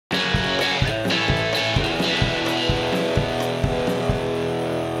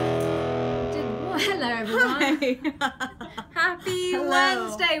Hi. Happy Hello.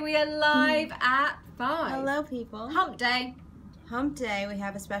 Wednesday. We are live at 5. Hello, people. Hump day. Hump day. We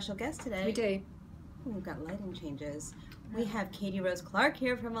have a special guest today. We do. We've got lighting changes. We have Rose Clarke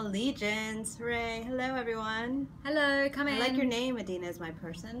here from Allegiance. Hooray. Hello, everyone. Hello, come in. I like your name. Adina is my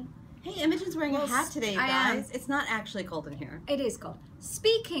person. Hey, Imogen's wearing a hat today, you I guys. am. It's not actually cold in here. It is cold.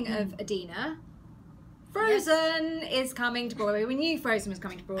 Speaking of Adina, Frozen is coming to Broadway. We knew Frozen was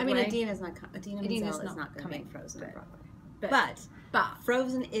coming to Broadway. I mean, Adina Adina's is not not going to coming, be Frozen to Broadway. But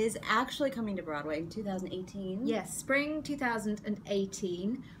Frozen is actually coming to Broadway in 2018. yes, spring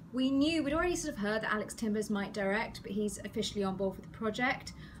 2018. We'd already sort of heard that Alex Timbers might direct, but he's officially on board with the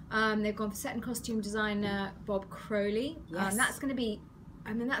project. They've gone for set and costume designer Bob Crowley. Yes. That's going to be,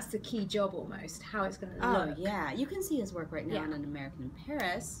 I mean, that's the key job almost, how it's going to look. Oh, yeah. You can see his work right now in An American in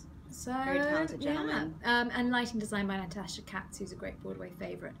Paris. So, Very talented gentleman. Yeah. And lighting design by Natasha Katz, who's a great Broadway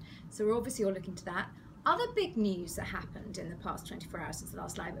favourite. So we're obviously all looking to that. Other big news that happened in the past 24 hours since the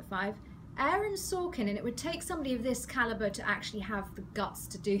last Live at 5, Aaron Sorkin, and it would take somebody of this calibre to actually have the guts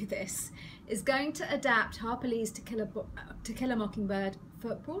to do this, is going to adapt Harper Lee's To Kill a Mockingbird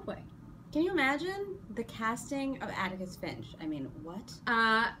for Broadway. Can you imagine the casting of Atticus Finch? I mean, what?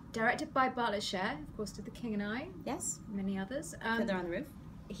 Directed by Bartlett Sher, of course, did The King and I. Yes. Many others. Fiddler on the Roof.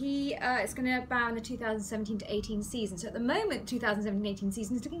 He is going to bow in the 2017 to 18 season. So at the moment, 2017-18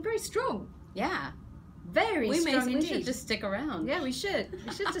 season is looking very strong. Yeah. Very strong indeed. We should just stick around. Yeah, we should.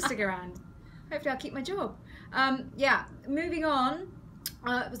 We should just stick around. Hopefully I'll keep my job. Yeah, moving on.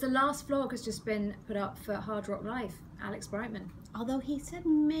 It was the last vlog has just been put up for Hard Rock Life, Alex Brightman. Although he said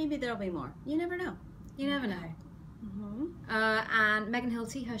maybe there'll be more. You never know. You never know. Mm-hmm. And Megan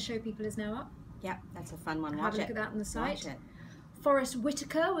Hilty, her show People is now up. Yeah, that's a fun one. Have a look at that on the site. Watch it. Forrest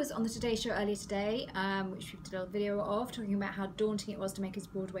Whitaker was on the Today Show earlier today, which we did a video of, talking about how daunting it was to make his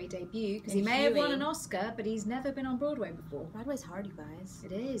Broadway debut, because he may have won an Oscar, but he's never been on Broadway before. Broadway's hard, you guys.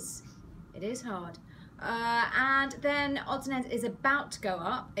 It is. It is hard. And then Odds and Ends is about to go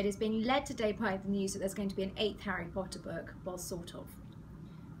up. It is being led today by the news that there's going to be an 8th Harry Potter book. Well, sort of.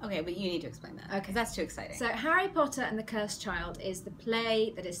 Okay, but you need to explain that. Okay, that's too exciting. So Harry Potter and the Cursed Child is the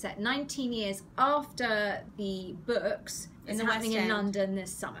play that is set 19 years after the books. It's happening in London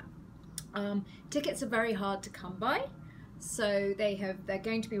this summer. Tickets are very hard to come by, so they're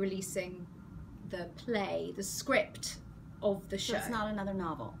going to be releasing the play, the script of the show. So it's not another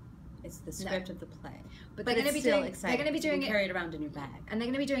novel. It's the script of the play. But they're going to be doing. They're going to be doing it. Carry it around in your bag. And they're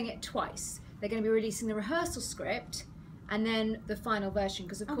going to be doing it twice. They're going to be releasing the rehearsal script and then the final version,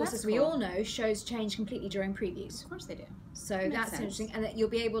 because of course, as we all know, shows change completely during previews. Of course they do. So that's interesting, and that you'll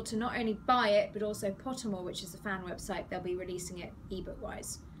be able to not only buy it, but also Pottermore, which is the fan website, they'll be releasing it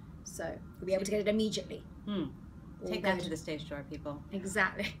ebook-wise. So you'll be able to get it immediately. Take that to the stage door, people.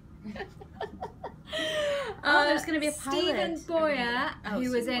 Exactly. There's going to be a pilot. Stephen Boyer,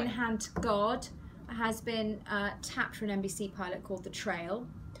 who was in Hand to God, has been tapped for an NBC pilot called The Trail.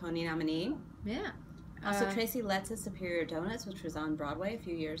 Tony nominee. Yeah. Also, Tracy Letts' Superior Donuts, which was on Broadway a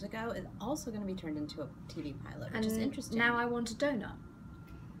few years ago, is also going to be turned into a TV pilot, which is interesting. Now I want a donut.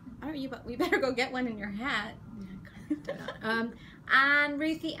 We better go get one in your hat. And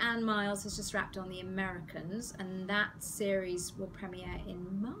Ruthie Ann Miles has just wrapped on The Americans, and that series will premiere in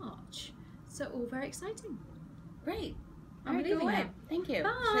March. So all very exciting. Great. I'm leaving now. Thank you. Bye.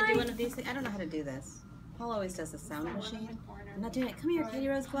 Should I do one of these things? I don't know how to do this. Paul always does the sound machine. I'm not doing it. Come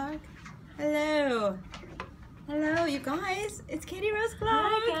here, Rose Clarke. Hello. Hello, you guys. It's Rose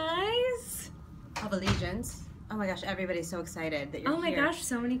Clarke. Hi, guys. Of Allegiance. Oh my gosh, everybody's so excited that you're here. Oh my gosh,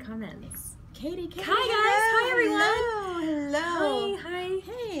 so many comments. Katie. Hi, guys. Hi, everyone. Hello. Hi.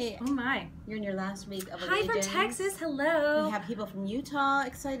 Hey. Oh my. You're in your last week of Allegiance. Hi from Texas. Hello. We have people from Utah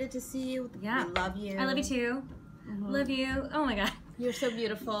excited to see you. Yeah. We love you. I love you too. Love you. Oh my god. You're so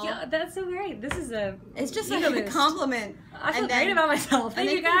beautiful. Yeah, that's so great. This is It's just like a compliment. I feel great about myself.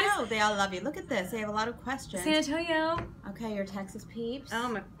 Thank you guys. They all love you. Look at this. They have a lot of questions. San Antonio. Okay, your Texas peeps. Oh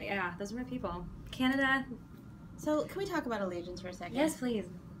my, yeah, those are my people. Canada. So can we talk about Allegiance for a second? Yes, please.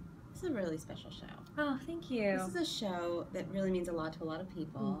 This is a really special show. Oh, thank you. This is a show that really means a lot to a lot of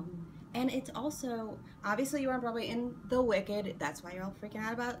people. And it's also, obviously you're on Broadway in The Wicked. That's why you're all freaking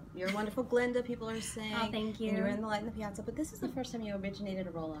out about your wonderful Glinda, people are saying. Oh, thank you. And you were in The Light in the Piazza. But this is the first time you originated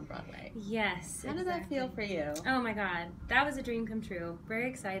a role on Broadway. Yes. How did that feel for you? Oh my God. That was a dream come true. Very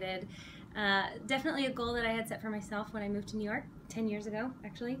excited. Definitely a goal that I had set for myself when I moved to New York 10 years ago,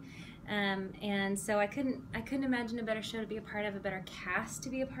 actually. And so I couldn't imagine a better show to be a part of, a better cast to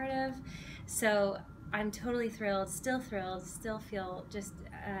be a part of. So I'm totally thrilled, still feel just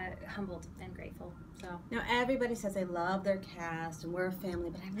humbled and grateful. So Now, everybody says they love their cast and we're a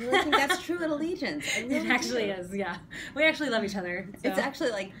family, but I really think that's true at Allegiance. I really it actually do. is, yeah. We actually love each other. So. It's actually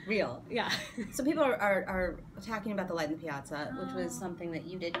like real. Yeah. So people are talking about The Light in the Piazza, which was something that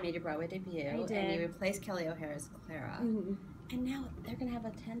you did. You made your Broadway debut. I did. And you replaced Kelly O'Hara as Clara. Mm-hmm. And now they're going to have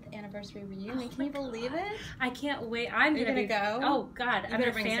a 10th anniversary reunion. Can you believe it? I can't wait. I'm You're going to go? Oh, God. I'm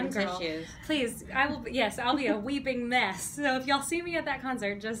better going bring to some fangirl. tissues. Please. I will. Yes, I'll be a weeping mess. So if y'all see me at that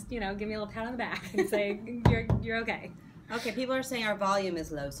concert, just, give me a little pat on the back and say, you're okay. Okay, people are saying our volume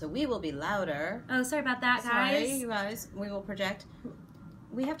is low, so we will be louder. Oh, sorry about that, Sorry, guys. you guys. We will project.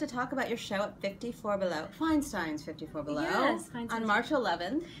 We have to talk about your show at 54 Below. Feinstein's 54 Below. Yes, Feinstein's on March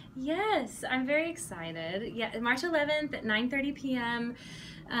 11th. Yes, I'm very excited. Yeah, March 11th at 9:30 p.m.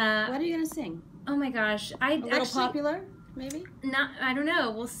 What are you going to sing? Oh my gosh, A little popular, maybe? I don't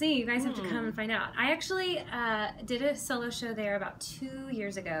know. We'll see. You guys have to come and find out. I actually did a solo show there about 2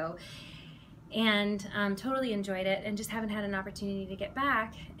 years ago, and totally enjoyed it, and just haven't had an opportunity to get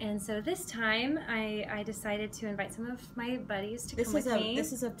back. And so this time, I decided to invite some of my buddies to come with me.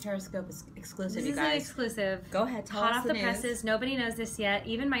 This is a Periscope exclusive, This you is guys. an exclusive. Go ahead, tell Hot us off the presses. Nobody knows this yet.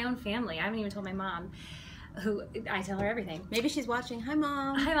 Even my own family. I haven't even told my mom, who I tell her everything. Maybe she's watching. Hi,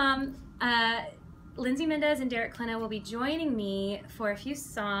 Mom. Hi, Mom. Lindsay Mendez and Derek Klena will be joining me for a few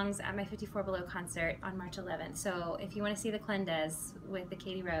songs at my 54 Below concert on March 11th. So if you want to see the Klendes with the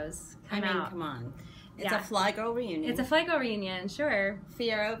Katie Rose, come out. Come on. It's Yeah. a Fly Girl reunion. It's a Fly Girl reunion, sure.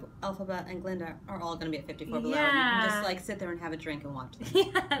 Fiero, Alphabet, and Glinda are all going to be at 54 Below. Yeah. You can just sit there and have a drink and watch them.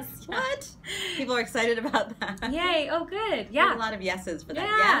 Yes. What? People are excited about that. Yay! Oh, good. There's Yeah. a lot of yeses for that.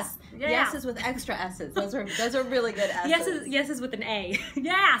 Yes. Yes. Yeah. Yeses with extra S's. Those are really good S's. Yes is with an A.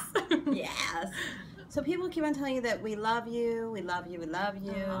 Yes. Yes. So people keep on telling you that we love you, we love you, we love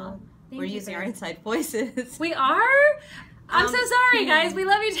you. Thank We're you, using our guys. inside voices. We are? I'm so sorry, guys. We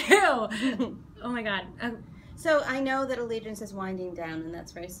love you too. Oh my God. So I know that Allegiance is winding down, and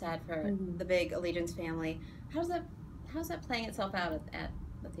that's very sad for the big Allegiance family. How's that playing itself out at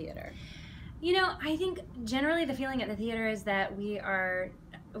the theater? I think generally the feeling at the theater is that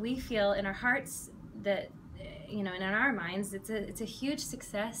we feel in our hearts that, and in our minds, it's a huge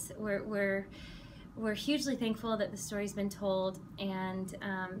success. We're hugely thankful that the story's been told, and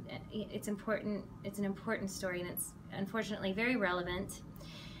it's important. It's an important story, and it's unfortunately very relevant.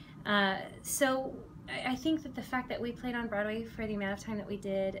 So I think that the fact that we played on Broadway for the amount of time that we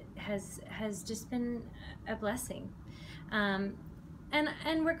did has just been a blessing. And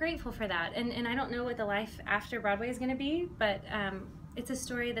we're grateful for that. And I don't know what the life after Broadway is going to be, but it's a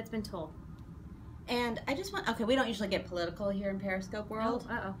story that's been told. And I just we don't usually get political here in Periscope World.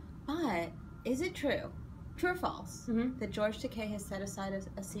 Oh, But is it true or false, that George Takei has set aside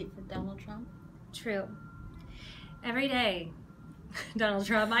a seat for Donald Trump? True. Every day. Donald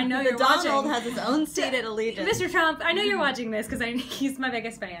Trump, I know you're watching. Donald has his own seat at Allegiance. Mr. Trump, I know you're watching this because he's my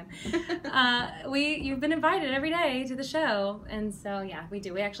biggest fan. You've been invited every day to the show, and so yeah, we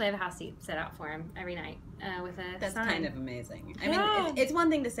do. We actually have a house seat set out for him every night with a That's sign. kind of amazing. I Yeah. mean, it's one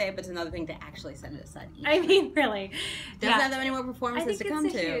thing to say it, but it's another thing to actually set it aside. I mean, really. Doesn't have that many more performances to come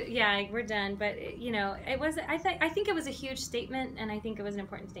to. Yeah, we're done. But it was. I think it was a huge statement, and I think it was an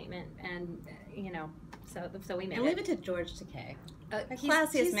important statement, and so we made And it. leave it to George Takei. The He's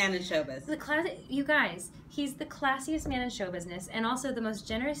classiest man in showbiz. You guys, he's the classiest man in show business, and also the most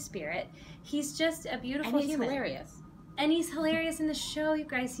generous spirit. He's just a beautiful And he's human. hilarious. And he's hilarious in the show, you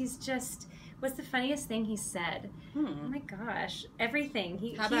guys. He's just. What's the funniest thing he said? Oh my gosh, everything.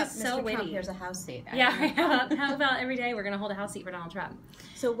 How about he's so Mr. witty. Trump? Here's a house seat. Yeah. How about every day we're gonna hold a house seat for Donald Trump?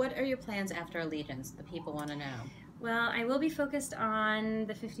 So, what are your plans after Allegiance? The people want to know. Well, I will be focused on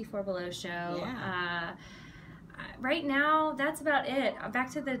the 54 Below show. Yeah. Right now, that's about it. Back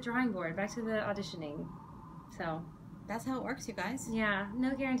to the drawing board, back to the auditioning. So that's how it works, you guys. Yeah,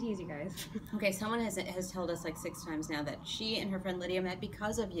 no guarantees, you guys. Okay, someone has told us like 6 times now that she and her friend Lydia met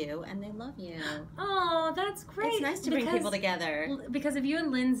because of you, and they love you. Oh, that's great. It's nice to bring people together. Because of you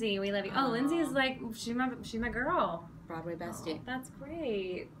and Lindsay, we love you. Oh, Lindsay is like she's my girl. Broadway bestie. Oh, that's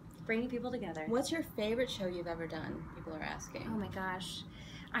great. Bringing people together. What's your favorite show you've ever done? People are asking. Oh my gosh.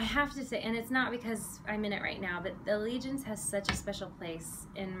 I have to say, and it's not because I'm in it right now, but the Allegiance has such a special place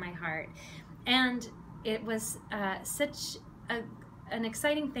in my heart. And it was such an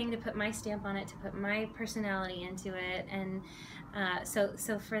exciting thing to put my stamp on it, to put my personality into it. And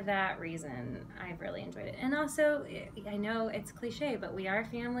so for that reason, I've really enjoyed it. And also, I know it's cliche, but we are a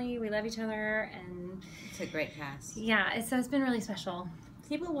family. We love each other. And it's a great cast. Yeah, so it's been really special.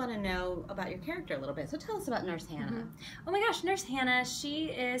 People want to know about your character a little bit, so tell us about Nurse Hannah. Oh my gosh, Nurse Hannah, she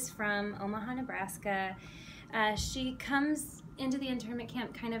is from Omaha, Nebraska. She comes into the internment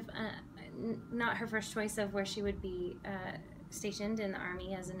camp, kind of not her first choice of where she would be stationed in the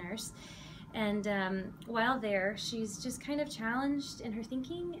Army as a nurse. And while there, she's just kind of challenged in her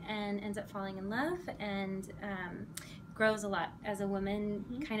thinking and ends up falling in love and grows a lot as a woman,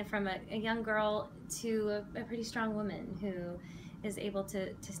 kind of from a young girl to a pretty strong woman who is able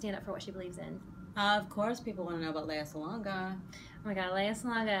to stand up for what she believes in. Of course, people want to know about Lea Salonga. Oh my God, Lea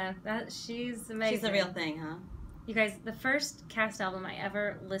Salonga, she's amazing. She's the real thing, huh? You guys, the first cast album I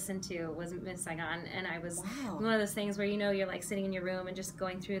ever listened to was Miss Saigon, and I was one of those things where, you know, you're like sitting in your room and just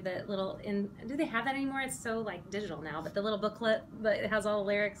going through the little, do they have that anymore? It's so like digital now, but the little booklet that it has all the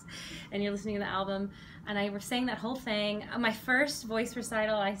lyrics, and you're listening to the album, and I sang that whole thing. My first voice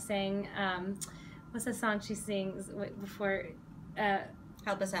recital, I sang, what's the song she sings before?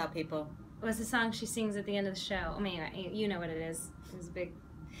 Help us out, people. What's the song she sings at the end of the show? I mean, you know what it is. It was a big...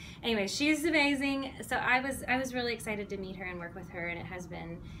 Anyway, she's amazing. So I was really excited to meet her and work with her, and it has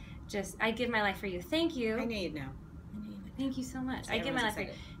been just, I give my life for you. Thank you. I know you know. Thank you so much. So I give my life for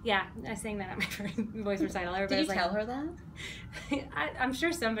you. Yeah, I sang that at my first voice recital. Did you tell her that? I'm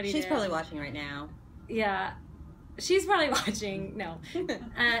sure somebody She's did. probably watching right now. Yeah. She's probably watching. No.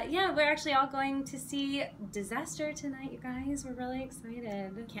 Yeah, we're actually all going to see Disaster tonight, you guys. We're really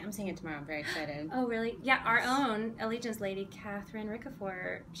excited. I'm seeing it tomorrow. I'm very excited. Oh, really? Yeah, our own Allegiance lady, Catherine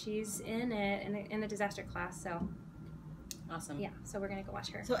Ricafort, she's in it, in the Disaster class, so. Awesome. Yeah, so we're going to go watch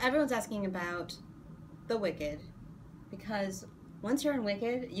her. So everyone's asking about The Wicked, because once you're in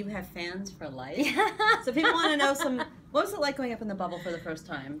Wicked, you have fans for life. So people want to know what was it like going up in the bubble for the first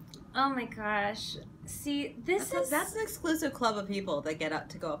time? Oh my gosh. See, that's an exclusive club of people that get up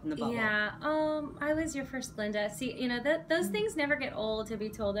to go up in the bubble. Yeah. I was your first Glinda. See, you know, those things never get old, to be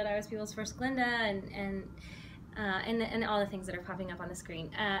told that I was people's first Glinda and all the things that are popping up on the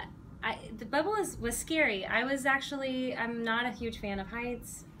screen. The bubble was scary. I'm not a huge fan of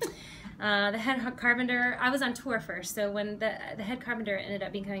heights. The head carpenter, I was on tour first, so when the head carpenter ended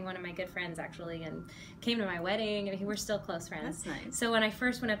up becoming one of my good friends, actually, and came to my wedding, and we're still close friends. That's nice. So when I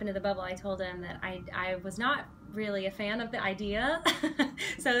first went up into the bubble, I told him that I was not really a fan of the idea.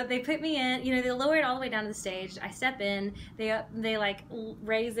 So they put me in, you know, they lower it all the way down to the stage. I step in, they like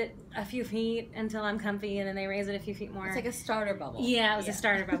raise it a few feet until I'm comfy, and then they raise it a few feet more. It's like a starter bubble. Yeah, it was a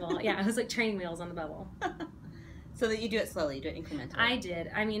starter bubble. Yeah, it was like training wheels on the bubble. So that you do it slowly, you do it incrementally. I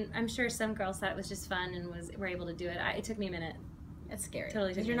did. I mean, I'm sure some girls thought it was just fun and were able to do it. It took me a minute. It's scary.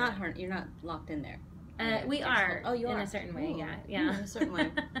 Totally. Because you're not locked in there. We are. Oh, you are in a certain way. Ooh. Yeah. In a certain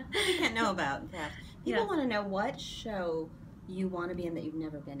way. You can't know about. Perhaps. People want to know what show you want to be in that you've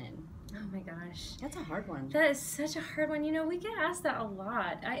never been in. Oh my gosh, that's a hard one. That is such a hard one. You know, we get asked that a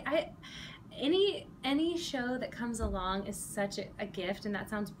lot. Any show that comes along is such a gift, and that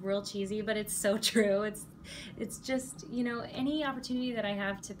sounds real cheesy, but it's so true. It's just, you know, any opportunity that I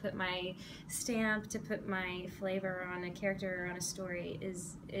have to put my stamp, to put my flavor on a character or on a story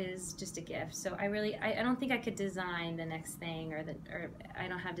is just a gift. So I don't think I could design the next thing, or I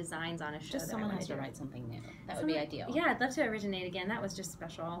don't have designs on a show. Just someone has to write something new. That would be ideal. Yeah, I'd love to originate again. That was just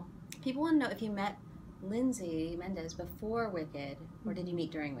special. People want to know if you met Lindsay Mendez before Wicked, or did you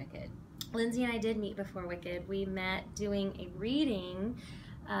meet during Wicked? Lindsay and I did meet before Wicked. We met doing a reading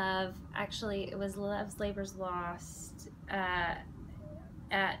of, actually, it was Love's Labor's Lost at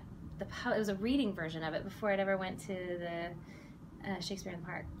the pub. It was a reading version of it before it ever went to the Shakespeare in the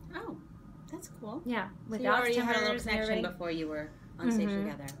Park. Oh, that's cool. Yeah, with so you already had a little connection before you were on stage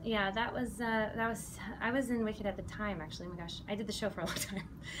together. Yeah, that was I was in Wicked at the time, actually. Oh my gosh, I did the show for a long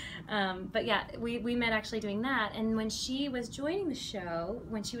time. But yeah, we met actually doing that. And when she was joining the show,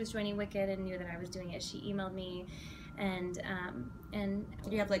 when she was joining Wicked and knew that I was doing it, she emailed me, and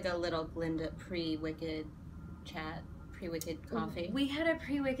did you have like a little Glinda pre-Wicked chat, pre-Wicked coffee? We had a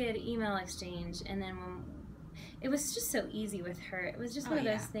pre-Wicked email exchange, and then it was just so easy with her. It was just one of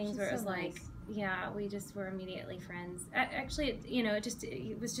those things where it was like, yeah, we just were immediately friends. Actually, you know, it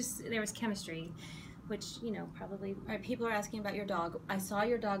was just, there was chemistry, which, you know, probably. All right, people are asking about your dog. I saw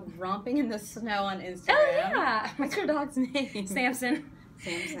your dog romping in the snow on Instagram. Oh, yeah. What's your dog's name? Samson.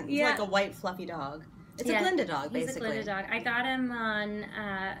 Samson. He's like a white, fluffy dog. It's a Glinda dog, basically. He's a Glinda dog. I got him on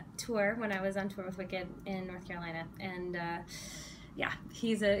tour when I was on tour with Wicked in North Carolina, and yeah,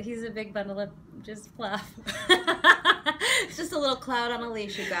 he's a big bundle of just fluff. It's just a little cloud on a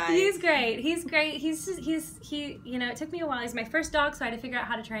leash, you guys. He's great. He's great. He. You know, it took me a while. He's my first dog, so I had to figure out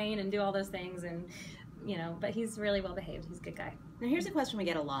how to train and do all those things, and you know, but he's really well behaved. He's a good guy. Now, here's a question we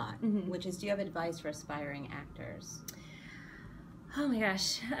get a lot, which is, do you have advice for aspiring actors? Oh my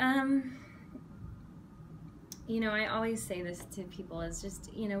gosh. You know, I always say this to people, is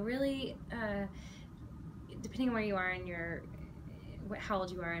just, you know, really, depending on where you are in your how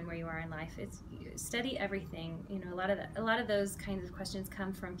old you are and where you are in life. It's study everything. You know, a lot of those kinds of questions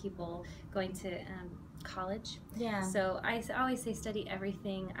come from people going to college. Yeah. So I always say study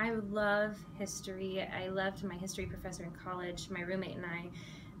everything. I love history. I loved my history professor in college. My roommate and I,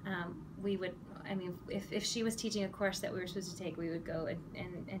 we would, I mean, if she was teaching a course that we were supposed to take, we would go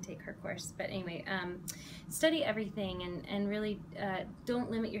and take her course. But anyway, study everything and really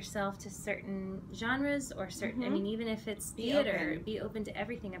don't limit yourself to certain genres or certain, I mean, even if it's theater, be open to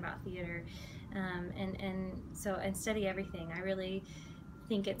everything about theater. And study everything. I really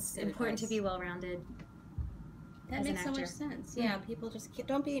think it's important to be well-rounded. That makes so much sense. Yeah, people just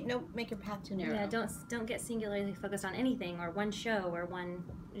don't make your path too narrow. Yeah, don't get singularly focused on anything or one show or one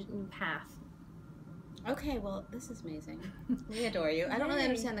path. Okay, well, this is amazing. We adore you. I don't really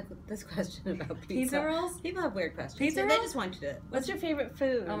understand this question about pizza. Pizza rolls? People have weird questions. Pizza They rolls? just want you to. What's your favorite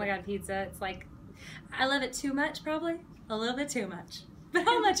food? Oh my God, pizza! It's like I love it too much, probably a little bit too much. But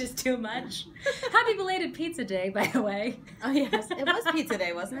how much is too much? Happy belated Pizza Day, by the way. Oh yes, it was Pizza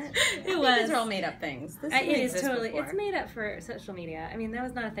Day, wasn't it? It was. These are all made up things. This It is totally. Before. It's made up for social media. I mean, that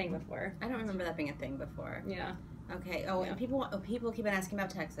was not a thing before. I don't remember that being a thing before. Yeah. Okay. Oh, and people keep on asking about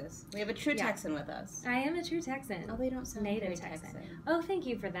Texas. We have a true Texan with us. I am a true Texan. Oh, they don't sound native very Texan. Texan. Oh, thank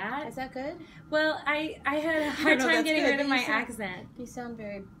you for that. Is that good? Well, I had a hard time getting rid of my accent. You sound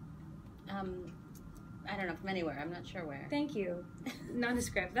very, I don't know, from anywhere. I'm not sure where. Thank you.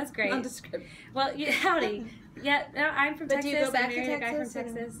 Nondescript. That's great. Nondescript. Well, howdy. Yeah, no, I'm from Texas. Do you go back I married to a guy Texas?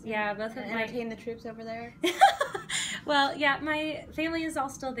 from Texas. Yeah, both of my. Entertain the troops over there. Well, yeah, my family is all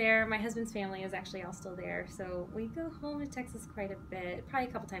still there. My husband's family is actually all still there. So we go home to Texas quite a bit, probably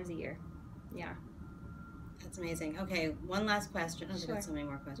a couple times a year. Yeah. That's amazing. Okay, one last question. Oh, Sure. we've got so many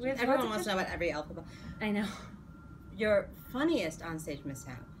more questions. With Everyone wants to know about every alphabet. I know. Your funniest onstage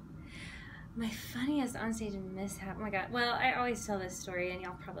mishap. My funniest onstage mishap. Oh my God. Well, I always tell this story, and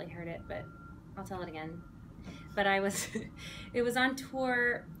y'all probably heard it, but I'll tell it again. But it was on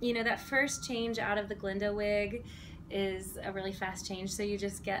tour. You know, that first change out of the Glinda wig is a really fast change. So you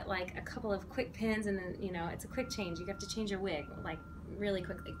just get like a couple of quick pins, and then it's a quick change. You have to change your wig like really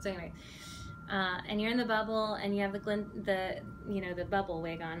quickly. So anyway, and you're in the bubble, and you have the bubble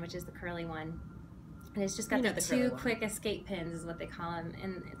wig on, which is the curly one. And it's just got the two quick escape pins, is what they call them,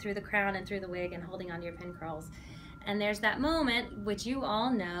 and through the crown and through the wig and holding onto your pin curls. And there's that moment, which you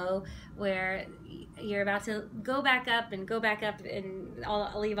all know, where you're about to go back up and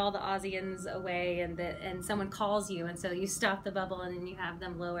leave all the Aussians away, and someone calls you, and so you stop the bubble and then you have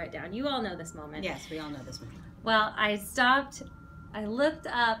them lower it down. You all know this moment. Yes, we all know this moment. Well, I stopped. I looked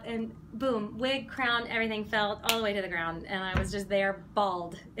up and boom, wig, crown, everything fell all the way to the ground, and I was just there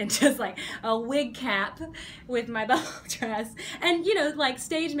bald in just like a wig cap with my bubble dress and like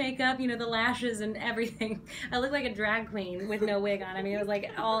stage makeup, the lashes and everything. I looked like a drag queen with no wig on. I mean, it was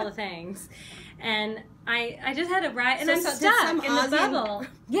like all the things, and I just had to ride, and I'm stuck in the bubble.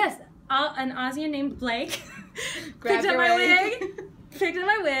 Yes, an Aussian named Blake picked up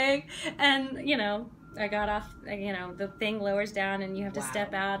my wig, and I got off, the thing lowers down and you have to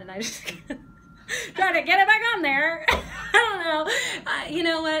step out, and I just try to get it back on there. I don't know. You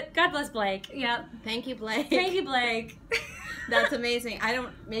know what? God bless Blake. Yeah. Thank you, Blake. Thank you, Blake. That's amazing.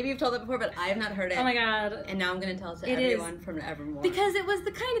 Maybe you've told it before, but I have not heard it. Oh my God. And now I'm going to tell it to everyone from evermore. Because it was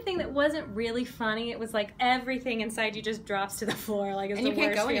the kind of thing that wasn't really funny. It was like everything inside you just drops to the floor. Like, it's and the you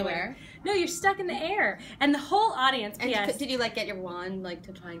can't worst go feeling. anywhere. No, you're stuck in the air. And the whole audience, and P.S. Did you get your wand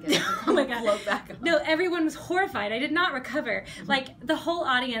to try and get it to oh my God. float back up? No, everyone was horrified. I did not recover. Like, the whole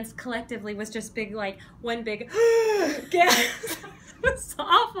audience collectively was just one big gasp. It was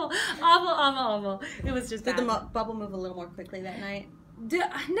awful. It was just Did bad. the bubble move a little more quickly that night?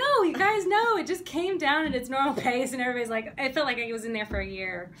 No, you guys know. It just came down at its normal pace, and everybody's like, I felt like I was in there for a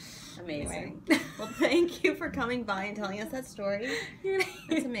year. Amazing. Anyway. Well, thank you for coming by and telling us that story.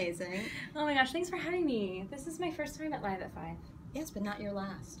 It's amazing. Oh my gosh, thanks for having me. This is my first time at Live at 5. Yes, but not your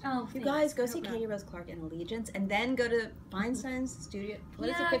last. Oh, you guys go see Katie Rose Clarke in Allegiance, and then go to Feinstein's studio. What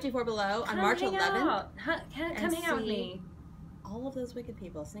is it, 54 Below on March 11th? Come hang out with me. All of those wicked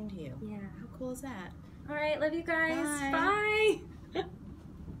people sing to you. Yeah. How cool is that? All right, love you guys. Bye. Bye.